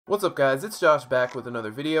What's up guys, it's Josh back with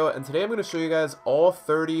another video, and today I'm going to show you guys all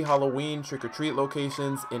 30 Halloween trick-or-treat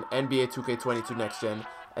locations in NBA 2K22 Next Gen,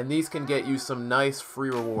 and these can get you some nice free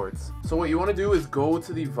rewards. So what you want to do is go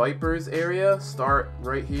to the Vipers area, start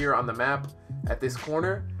right here on the map at this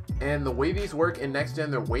corner, and the way these work in Next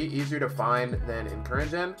Gen, they're way easier to find than in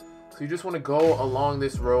Current Gen. So you just want to go along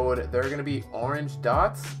this road. There are going to be orange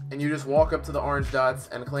dots, and you just walk up to the orange dots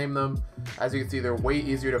and claim them. As you can see, they're way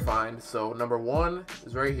easier to find. So number 1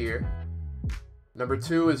 is right here. Number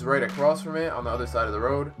 2 is right across from it on the other side of the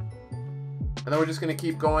road. And then we're just going to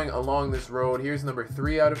keep going along this road. Here's number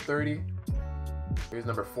 3 out of 30. Here's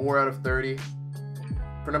number 4 out of 30.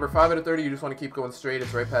 For number 5 out of 30, you just want to keep going straight.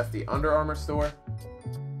 It's right past the Under Armour store.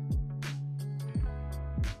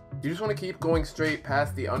 You just want to keep going straight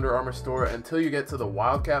past the Under Armour store until you get to the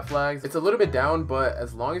Wildcat flags. It's a little bit down, but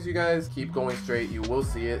as long as you guys keep going straight, you will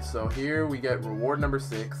see it. So here we get reward number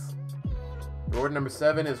 6. Reward number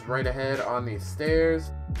 7 is right ahead on these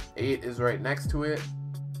stairs. 8 is right next to it.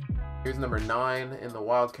 Here's number 9 in the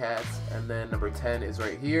Wildcats, and then number 10 is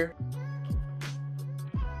right here.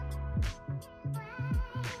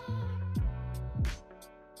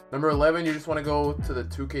 Number 11, you just want to go to the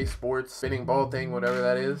 2K Sports spinning ball thing, whatever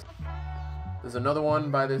that is. There's another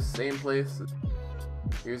one by this same place.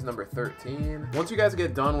 Here's number 13. Once you guys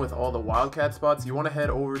get done with all the Wildcat spots, you want to head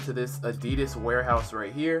over to this Adidas warehouse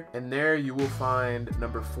right here. And there you will find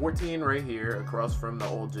number 14 right here across from the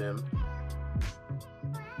old gym.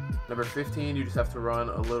 Number 15, you just have to run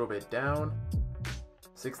a little bit down.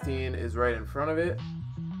 16 is right in front of it.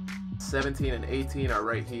 17 and 18 are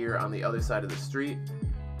right here on the other side of the street.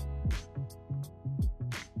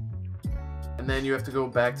 And then you have to go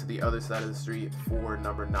back to the other side of the street for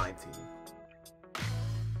number 19.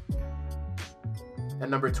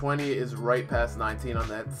 And number 20 is right past 19 on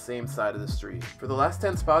that same side of the street. For the last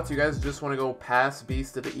 10 spots, you guys just want to go past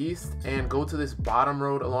Beast to the east and go to this bottom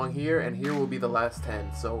road along here, and here will be the last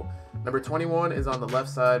 10. So number 21 is on the left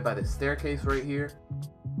side by this staircase right here.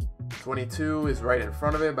 22 is right in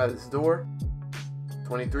front of it by this door.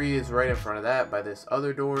 23 is right in front of that by this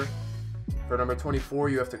other door. For number 24,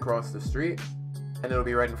 you have to cross the street, and it'll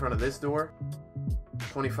be right in front of this door.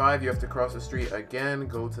 25, you have to cross the street again,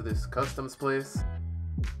 go to this customs place.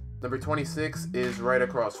 Number 26 is right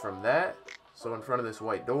across from that, so in front of this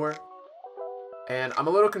white door. And I'm a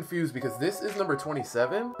little confused because this is number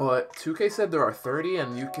 27, but 2K said there are 30,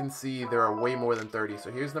 and you can see there are way more than 30.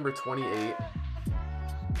 So here's number 28.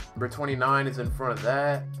 Number 29 is in front of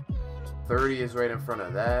that. 30 is right in front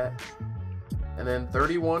of that. And then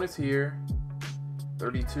 31 is here.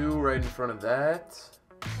 32 right in front of that.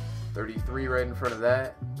 33 right in front of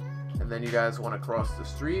that. And then you guys want to cross the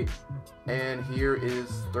street. And here is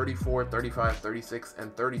 34, 35, 36,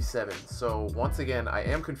 and 37. So once again, I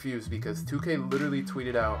am confused because 2K literally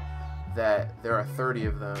tweeted out that there are 30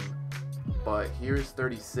 of them. But here's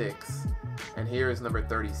 36. And here is number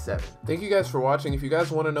 37. Thank you guys for watching. If you guys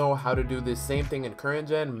want to know how to do this same thing in Current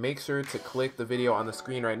Gen, make sure to click the video on the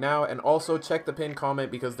screen right now, and also check the pinned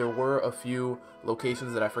comment because there were a few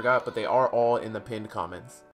locations that I forgot, but they are all in the pinned comments.